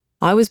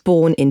I was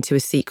born into a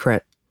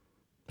secret.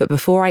 But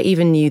before I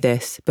even knew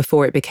this,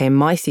 before it became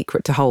my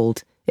secret to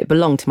hold, it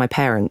belonged to my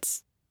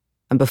parents.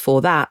 And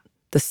before that,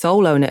 the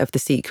sole owner of the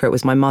secret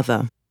was my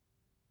mother.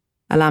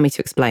 Allow me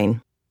to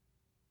explain.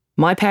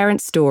 My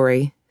parents'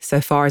 story,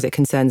 so far as it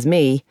concerns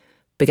me,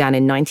 began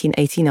in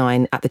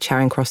 1989 at the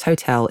Charing Cross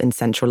Hotel in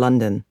central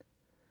London.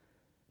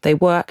 They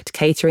worked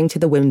catering to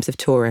the whims of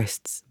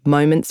tourists,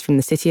 moments from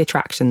the city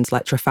attractions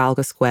like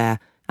Trafalgar Square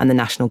and the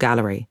National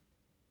Gallery.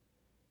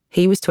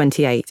 He was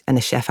 28 and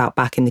a chef out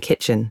back in the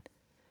kitchen.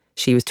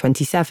 She was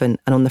 27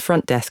 and on the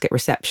front desk at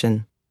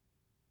reception.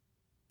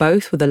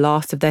 Both were the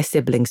last of their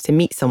siblings to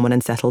meet someone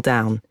and settle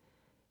down.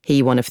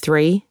 He one of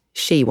 3,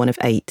 she one of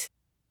 8.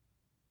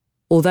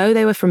 Although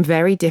they were from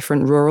very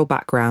different rural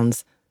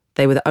backgrounds,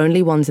 they were the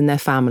only ones in their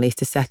families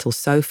to settle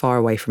so far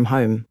away from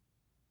home.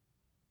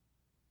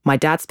 My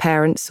dad's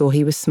parents saw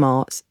he was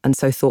smart and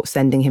so thought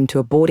sending him to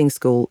a boarding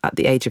school at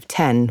the age of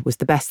 10 was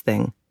the best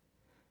thing.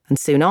 And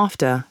soon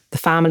after, the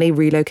family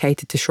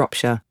relocated to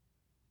Shropshire,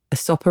 a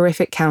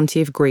soporific county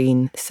of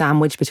green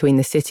sandwiched between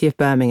the city of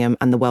Birmingham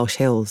and the Welsh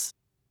Hills.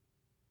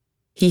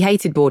 He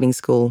hated boarding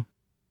school,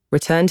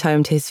 returned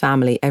home to his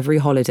family every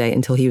holiday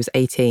until he was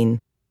 18,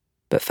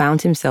 but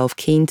found himself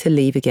keen to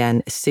leave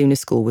again as soon as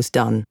school was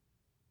done.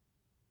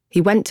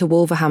 He went to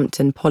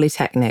Wolverhampton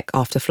Polytechnic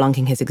after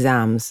flunking his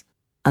exams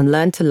and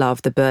learned to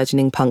love the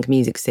burgeoning punk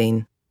music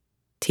scene,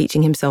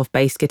 teaching himself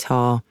bass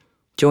guitar,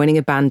 joining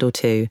a band or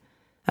two,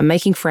 and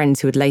making friends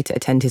who would later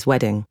attend his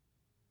wedding.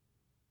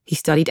 He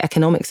studied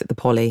economics at the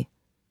Poly,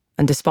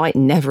 and despite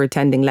never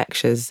attending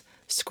lectures,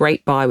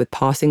 scraped by with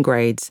passing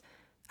grades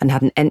and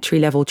had an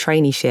entry-level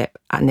traineeship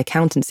at an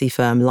accountancy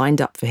firm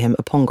lined up for him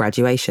upon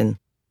graduation.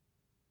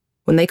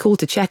 When they called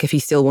to check if he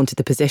still wanted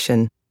the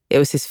position, it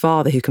was his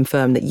father who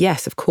confirmed that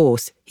yes, of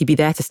course, he'd be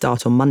there to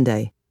start on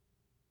Monday.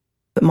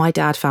 But my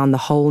dad found the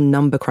whole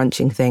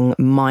number-crunching thing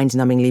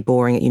mind-numbingly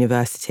boring at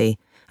university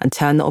and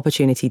turned the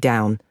opportunity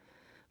down,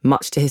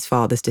 much to his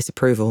father's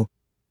disapproval.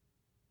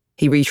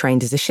 He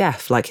retrained as a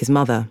chef, like his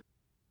mother,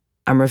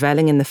 and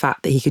reveling in the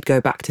fact that he could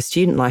go back to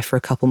student life for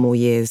a couple more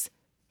years,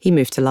 he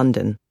moved to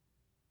London.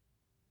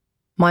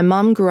 My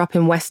mum grew up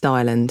in West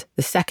Island,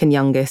 the second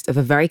youngest of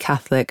a very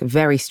Catholic,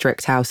 very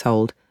strict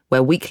household,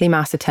 where weekly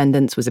mass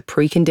attendance was a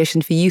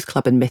precondition for youth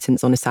club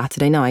admittance on a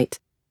Saturday night,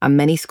 and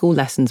many school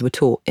lessons were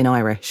taught in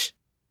Irish.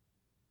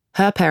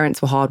 Her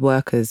parents were hard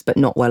workers, but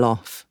not well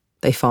off.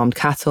 They farmed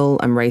cattle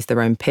and raised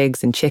their own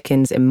pigs and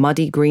chickens in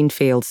muddy green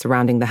fields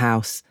surrounding the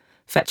house,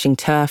 fetching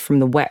turf from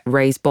the wet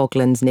raised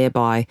boglands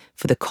nearby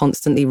for the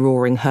constantly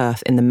roaring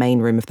hearth in the main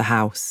room of the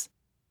house.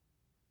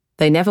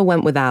 They never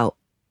went without,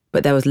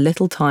 but there was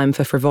little time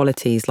for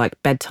frivolities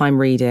like bedtime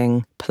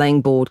reading,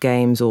 playing board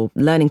games, or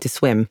learning to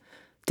swim,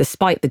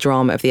 despite the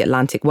drama of the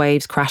Atlantic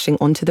waves crashing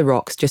onto the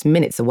rocks just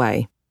minutes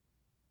away.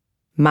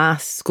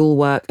 Maths,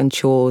 schoolwork, and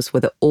chores were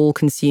the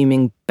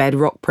all-consuming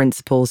bedrock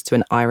principles to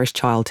an Irish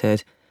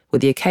childhood,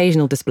 with the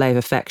occasional display of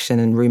affection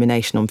and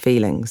rumination on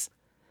feelings.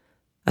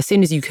 As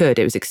soon as you could,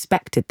 it was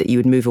expected that you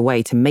would move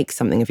away to make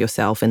something of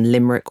yourself in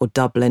Limerick or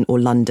Dublin or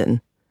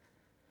London.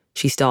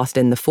 She started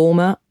in the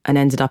former and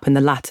ended up in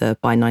the latter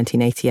by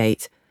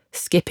 1988,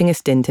 skipping a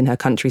stint in her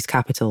country's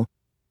capital,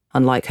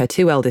 unlike her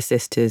 2 eldest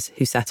sisters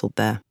who settled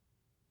there.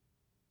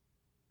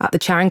 At the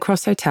Charing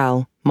Cross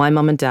Hotel, my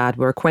mum and dad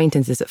were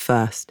acquaintances at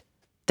first,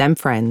 then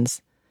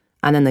friends,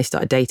 and then they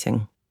started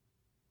dating.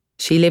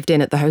 She lived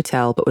in at the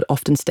hotel but would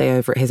often stay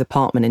over at his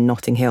apartment in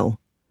Notting Hill.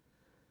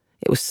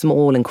 It was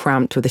small and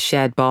cramped with a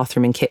shared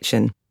bathroom and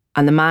kitchen,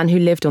 and the man who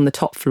lived on the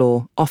top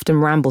floor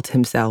often rambled to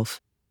himself,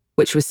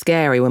 which was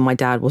scary when my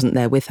dad wasn't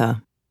there with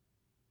her.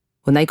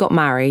 When they got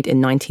married in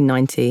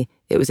 1990,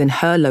 it was in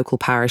her local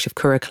parish of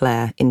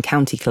Curraclare in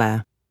County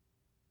Clare.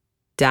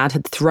 Dad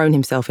had thrown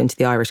himself into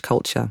the Irish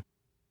culture.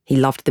 He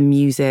loved the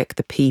music,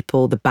 the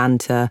people, the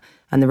banter,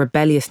 and the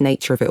rebellious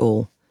nature of it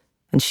all,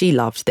 and she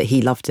loved that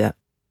he loved it.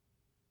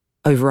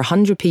 Over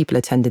 100 people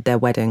attended their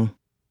wedding.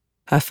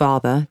 Her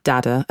father,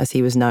 Dada, as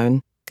he was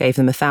known, gave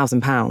them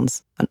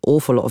 £1,000, an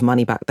awful lot of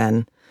money back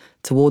then,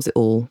 towards it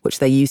all, which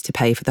they used to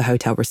pay for the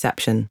hotel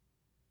reception.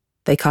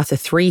 They cut a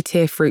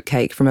 3-tier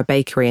fruitcake from a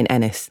bakery in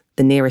Ennis,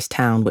 the nearest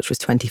town, which was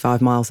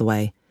 25 miles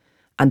away,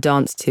 and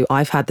danced to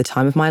I've Had the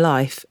Time of My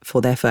Life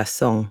for their first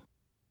song.